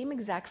the same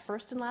exact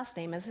first and last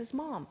name as his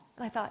mom.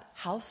 And I thought,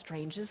 how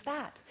strange is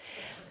that?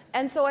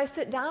 And so I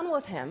sit down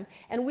with him,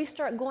 and we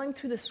start going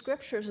through the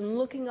scriptures and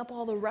looking up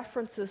all the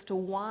references to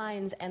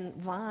wines and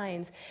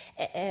vines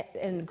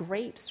and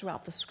grapes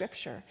throughout the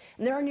scripture.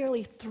 And there are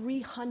nearly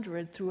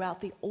 300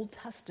 throughout the Old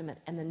Testament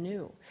and the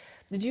New.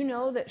 Did you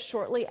know that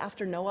shortly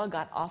after Noah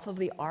got off of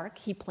the ark,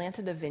 he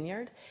planted a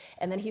vineyard,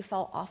 and then he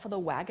fell off of the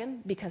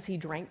wagon because he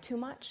drank too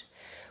much?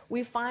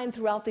 We find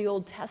throughout the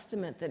Old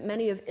Testament that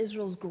many of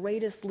Israel's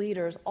greatest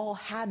leaders all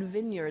had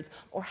vineyards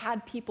or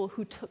had people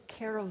who took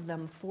care of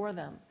them for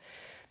them.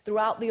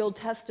 Throughout the Old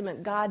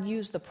Testament, God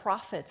used the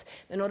prophets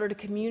in order to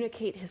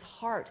communicate his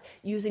heart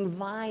using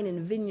vine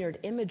and vineyard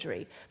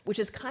imagery, which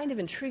is kind of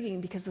intriguing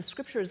because the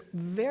scripture is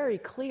very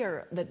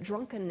clear that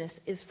drunkenness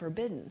is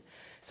forbidden.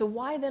 So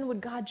why then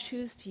would God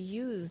choose to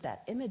use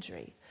that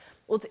imagery?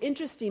 Well, it's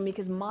interesting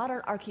because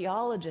modern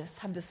archaeologists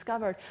have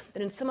discovered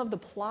that in some of the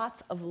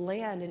plots of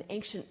land in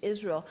ancient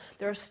Israel,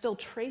 there are still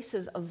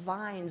traces of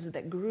vines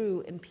that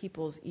grew in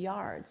people's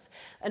yards.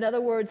 In other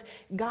words,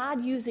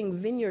 God using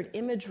vineyard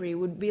imagery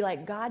would be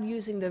like God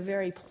using the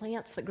very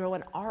plants that grow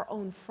in our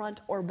own front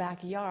or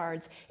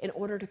backyards in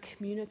order to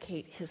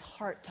communicate his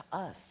heart to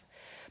us.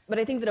 But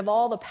I think that of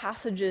all the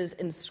passages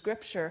in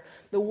Scripture,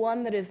 the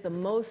one that is the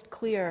most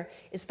clear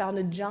is found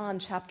in John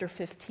chapter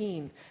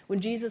 15,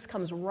 when Jesus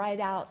comes right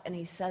out and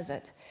he says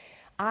it.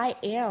 I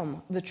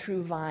am the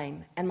true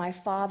vine, and my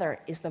Father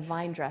is the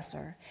vine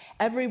dresser.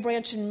 Every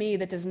branch in me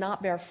that does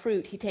not bear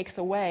fruit, he takes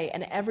away,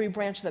 and every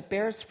branch that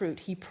bears fruit,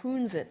 he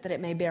prunes it that it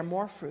may bear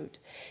more fruit.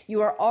 You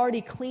are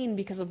already clean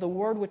because of the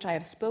word which I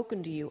have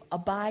spoken to you.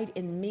 Abide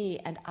in me,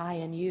 and I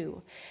in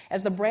you.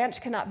 As the branch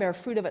cannot bear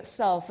fruit of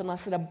itself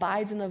unless it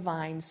abides in the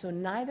vine, so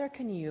neither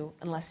can you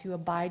unless you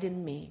abide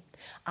in me.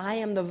 I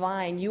am the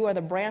vine, you are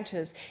the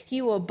branches. He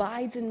who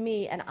abides in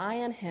me and I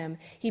in him,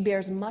 he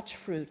bears much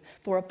fruit,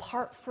 for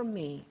apart from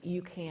me,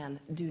 you can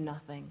do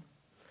nothing.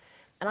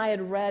 And I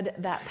had read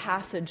that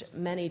passage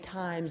many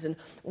times, and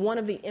one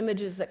of the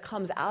images that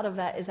comes out of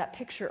that is that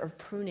picture of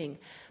pruning.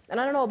 And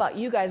I don't know about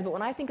you guys, but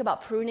when I think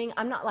about pruning,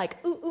 I'm not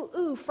like, ooh, ooh,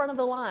 ooh, front of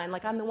the line,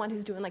 like I'm the one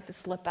who's doing like the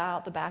slip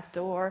out, the back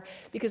door,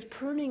 because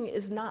pruning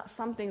is not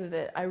something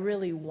that I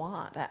really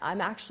want. I'm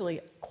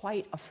actually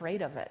quite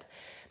afraid of it.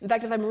 In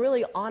fact, if I'm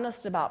really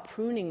honest about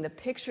pruning, the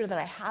picture that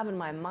I have in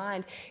my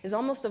mind is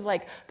almost of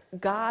like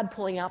God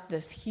pulling out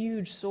this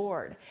huge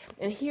sword.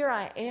 And here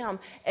I am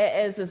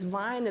as this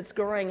vine that's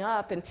growing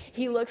up, and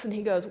he looks and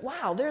he goes,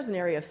 wow, there's an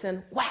area of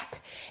sin,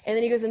 whack. And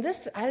then he goes, and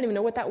this, I don't even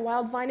know what that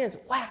wild vine is,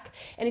 whack.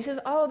 And he says,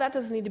 oh, that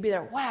doesn't need to be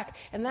there, whack.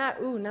 And that,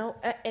 ooh, no.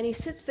 And he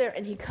sits there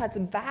and he cuts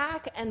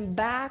back and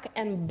back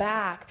and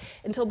back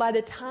until by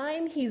the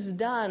time he's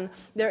done,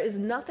 there is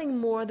nothing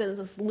more than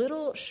this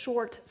little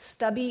short,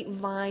 stubby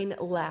vine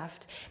left.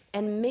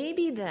 And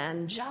maybe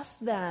then,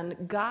 just then,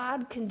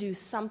 God can do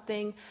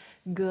something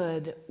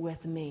good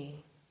with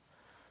me.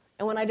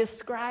 And when I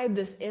described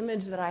this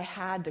image that I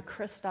had to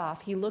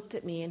Christoph, he looked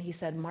at me and he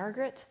said,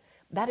 Margaret,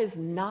 that is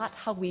not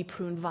how we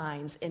prune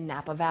vines in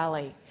Napa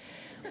Valley.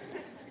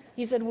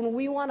 He said, when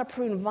we want to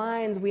prune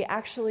vines, we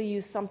actually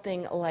use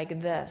something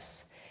like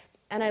this.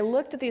 And I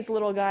looked at these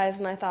little guys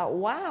and I thought,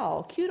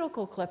 wow,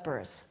 cuticle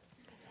clippers.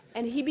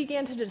 And he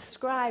began to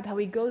describe how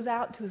he goes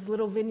out to his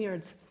little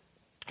vineyards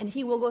and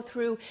he will go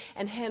through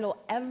and handle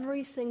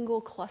every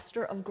single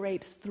cluster of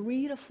grapes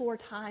 3 to 4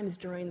 times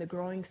during the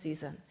growing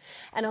season.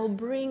 And he'll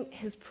bring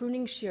his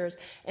pruning shears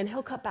and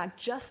he'll cut back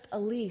just a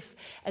leaf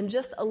and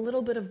just a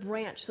little bit of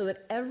branch so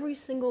that every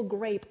single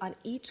grape on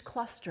each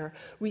cluster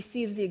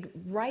receives the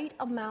right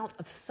amount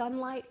of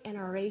sunlight and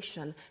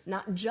aeration,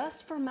 not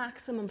just for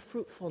maximum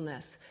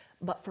fruitfulness,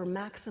 but for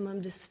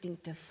maximum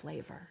distinctive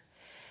flavor.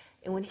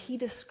 And when he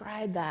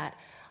described that,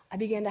 I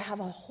began to have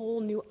a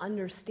whole new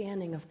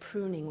understanding of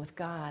pruning with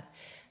God.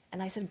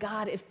 And I said,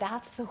 God, if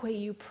that's the way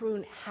you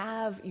prune,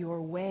 have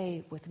your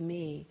way with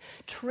me.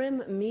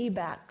 Trim me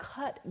back,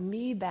 cut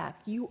me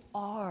back. You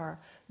are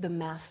the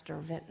master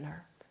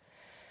vintner.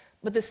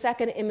 But the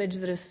second image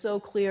that is so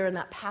clear in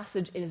that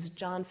passage is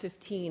John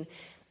 15,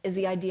 is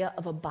the idea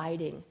of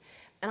abiding.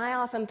 And I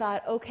often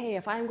thought, okay,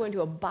 if I'm going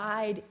to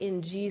abide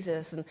in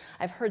Jesus, and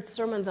I've heard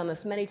sermons on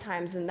this many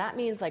times, and that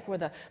means like where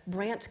the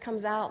branch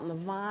comes out and the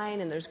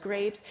vine and there's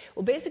grapes.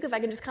 Well, basically, if I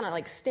can just kind of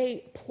like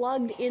stay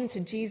plugged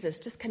into Jesus,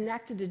 just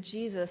connected to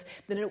Jesus,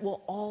 then it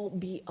will all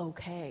be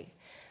okay.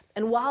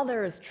 And while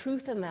there is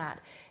truth in that,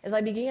 as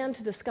I began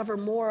to discover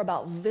more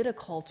about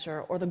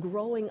viticulture or the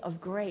growing of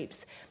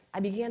grapes, I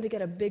began to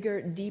get a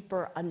bigger,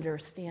 deeper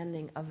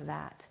understanding of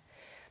that.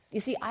 You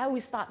see, I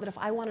always thought that if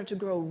I wanted to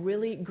grow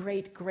really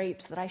great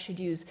grapes, that I should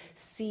use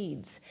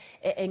seeds.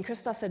 And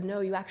Christoph said, no,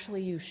 you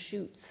actually use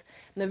shoots.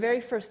 And the very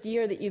first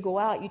year that you go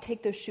out, you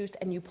take those shoots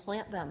and you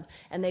plant them,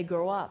 and they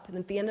grow up. And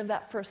at the end of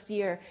that first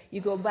year,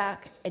 you go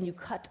back and you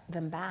cut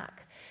them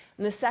back.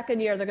 And the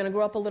second year, they're going to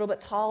grow up a little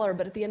bit taller,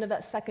 but at the end of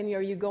that second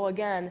year, you go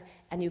again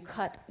and you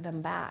cut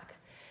them back.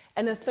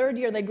 And the third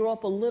year, they grow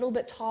up a little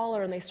bit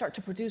taller and they start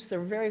to produce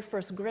their very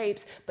first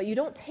grapes, but you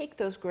don't take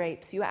those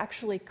grapes, you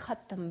actually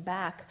cut them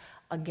back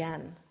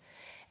again.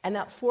 And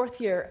that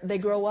fourth year, they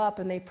grow up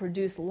and they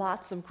produce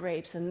lots of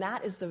grapes, and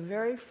that is the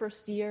very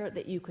first year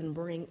that you can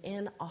bring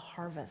in a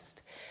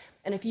harvest.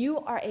 And if you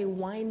are a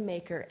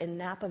winemaker in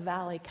Napa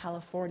Valley,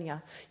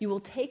 California, you will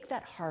take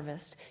that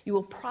harvest, you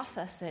will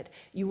process it,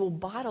 you will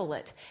bottle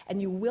it, and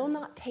you will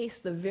not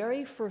taste the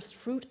very first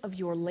fruit of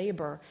your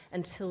labor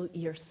until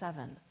year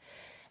 7.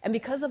 And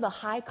because of the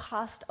high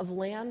cost of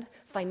land,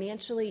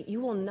 financially, you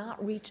will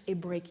not reach a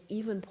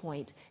break-even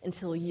point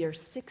until year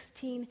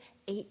 16,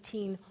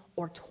 18,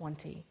 or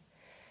 20.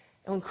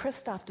 And when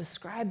Christoph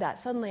described that,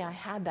 suddenly I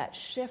had that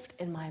shift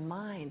in my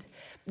mind.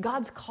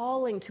 God's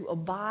calling to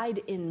abide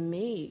in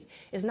me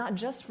is not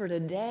just for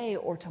today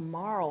or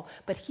tomorrow,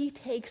 but he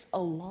takes a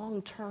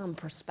long-term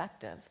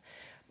perspective.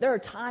 There are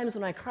times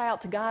when I cry out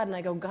to God and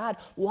I go, God,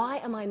 why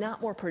am I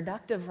not more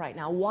productive right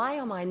now? Why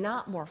am I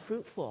not more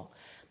fruitful?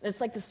 And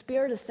it's like the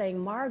Spirit is saying,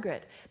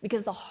 Margaret,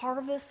 because the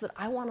harvest that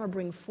I want to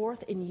bring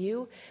forth in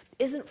you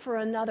isn't for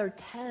another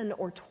 10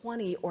 or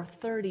 20 or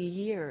 30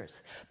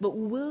 years, but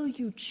will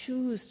you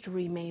choose to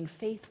remain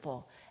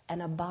faithful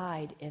and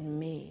abide in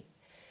me?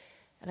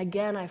 And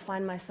again, I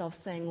find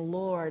myself saying,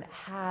 Lord,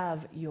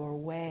 have your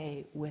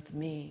way with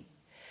me.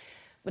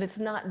 But it's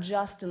not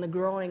just in the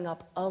growing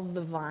up of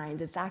the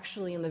vines, it's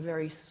actually in the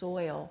very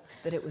soil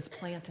that it was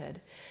planted.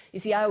 You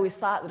see, I always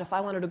thought that if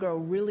I wanted to grow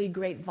really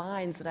great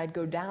vines, that I'd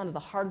go down to the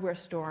hardware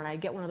store and I'd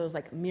get one of those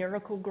like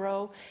Miracle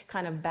Grow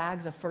kind of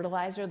bags of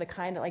fertilizer, the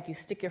kind that like you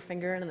stick your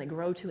finger in and they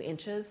grow 2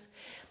 inches.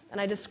 And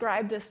I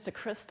described this to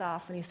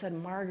Christoph, and he said,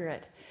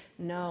 Margaret,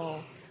 no.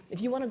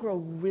 If you want to grow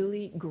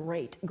really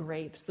great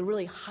grapes, the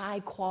really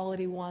high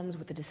quality ones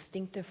with a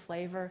distinctive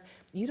flavor,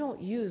 you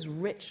don't use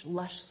rich,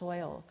 lush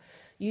soil.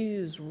 You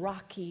use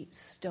rocky,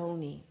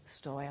 stony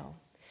soil.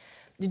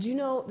 Did you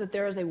know that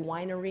there is a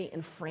winery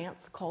in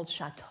France called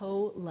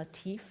Chateau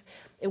Latif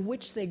in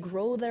which they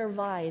grow their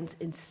vines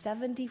in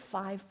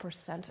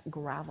 75%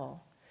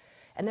 gravel?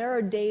 And there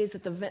are days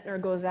that the vintner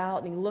goes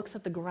out and he looks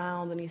at the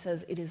ground and he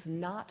says, it is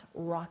not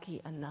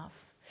rocky enough.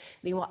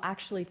 And he will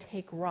actually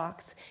take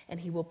rocks and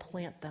he will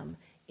plant them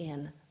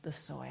in the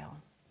soil.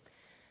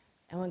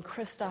 And when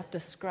Christoph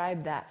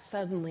described that,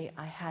 suddenly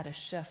I had a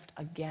shift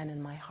again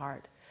in my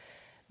heart.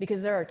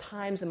 Because there are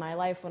times in my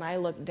life when I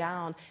look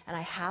down and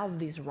I have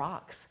these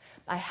rocks,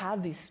 I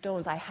have these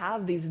stones, I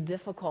have these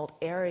difficult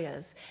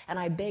areas, and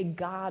I beg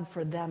God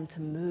for them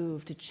to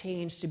move, to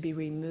change, to be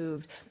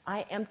removed.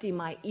 I empty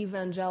my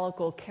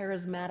evangelical,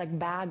 charismatic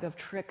bag of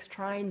tricks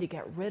trying to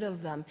get rid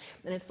of them.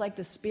 And it's like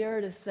the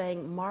Spirit is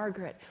saying,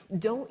 Margaret,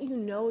 don't you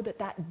know that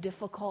that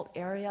difficult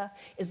area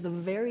is the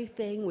very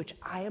thing which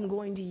I am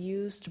going to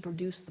use to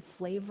produce the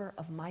flavor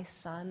of my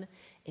Son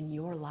in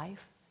your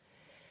life?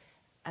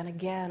 And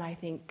again, I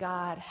think,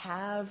 God,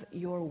 have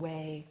your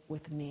way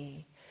with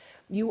me.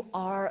 You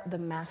are the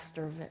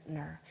master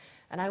vintner,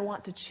 and I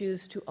want to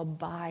choose to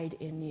abide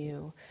in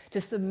you, to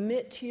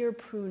submit to your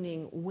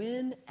pruning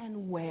when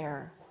and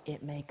where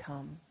it may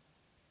come.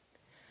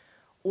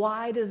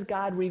 Why does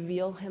God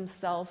reveal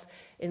himself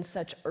in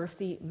such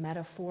earthy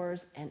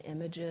metaphors and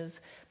images?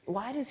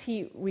 Why does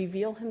he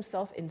reveal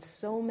himself in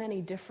so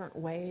many different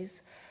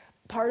ways?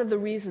 Part of the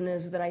reason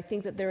is that I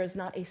think that there is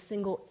not a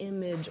single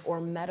image or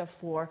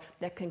metaphor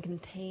that can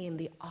contain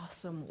the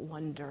awesome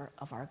wonder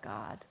of our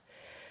God.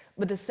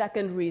 But the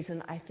second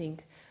reason, I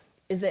think,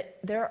 is that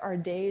there are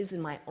days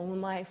in my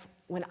own life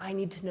when I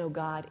need to know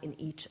God in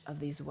each of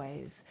these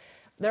ways.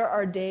 There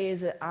are days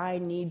that I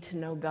need to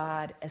know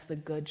God as the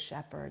Good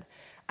Shepherd.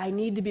 I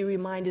need to be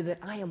reminded that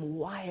I am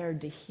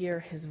wired to hear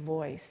his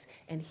voice,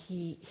 and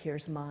he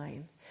hears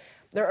mine.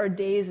 There are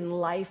days in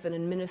life and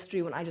in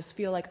ministry when I just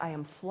feel like I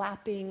am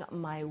flapping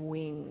my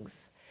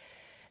wings.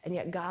 And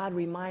yet God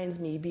reminds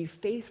me, be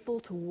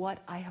faithful to what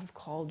I have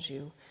called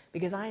you,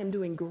 because I am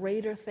doing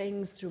greater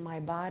things through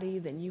my body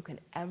than you can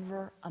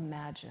ever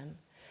imagine.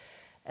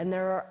 And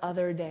there are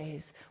other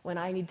days when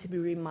I need to be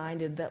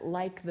reminded that,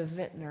 like the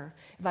vintner,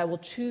 if I will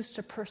choose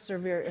to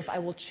persevere, if I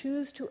will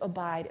choose to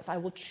abide, if I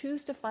will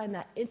choose to find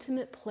that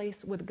intimate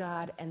place with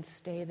God and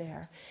stay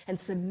there and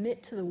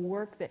submit to the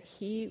work that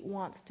he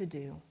wants to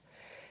do,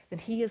 that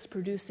he is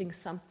producing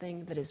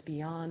something that is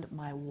beyond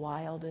my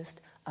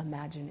wildest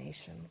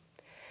imagination.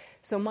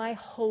 So my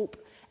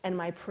hope and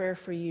my prayer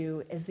for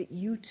you is that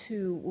you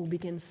too will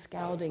begin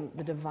scouting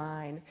the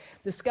divine,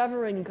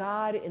 discovering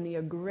God in the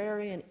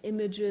agrarian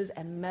images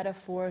and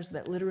metaphors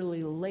that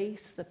literally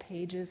lace the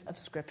pages of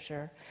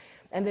Scripture,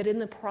 and that in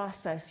the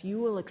process you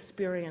will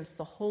experience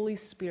the Holy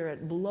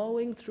Spirit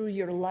blowing through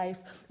your life,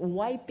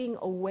 wiping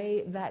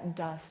away that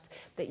dust,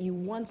 that you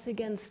once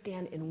again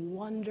stand in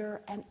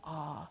wonder and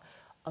awe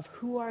of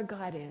who our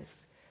God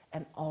is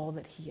and all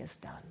that he has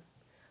done.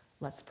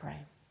 Let's pray.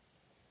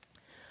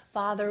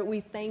 Father,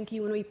 we thank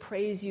you and we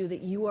praise you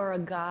that you are a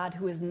God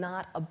who is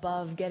not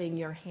above getting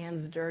your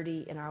hands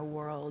dirty in our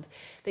world,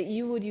 that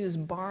you would use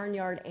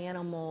barnyard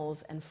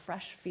animals and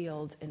fresh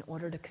fields in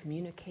order to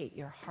communicate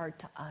your heart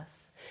to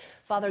us.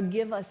 Father,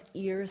 give us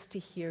ears to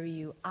hear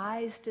you,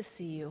 eyes to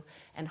see you,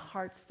 and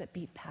hearts that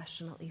beat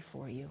passionately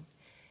for you.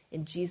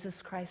 In Jesus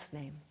Christ's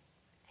name,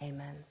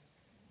 amen.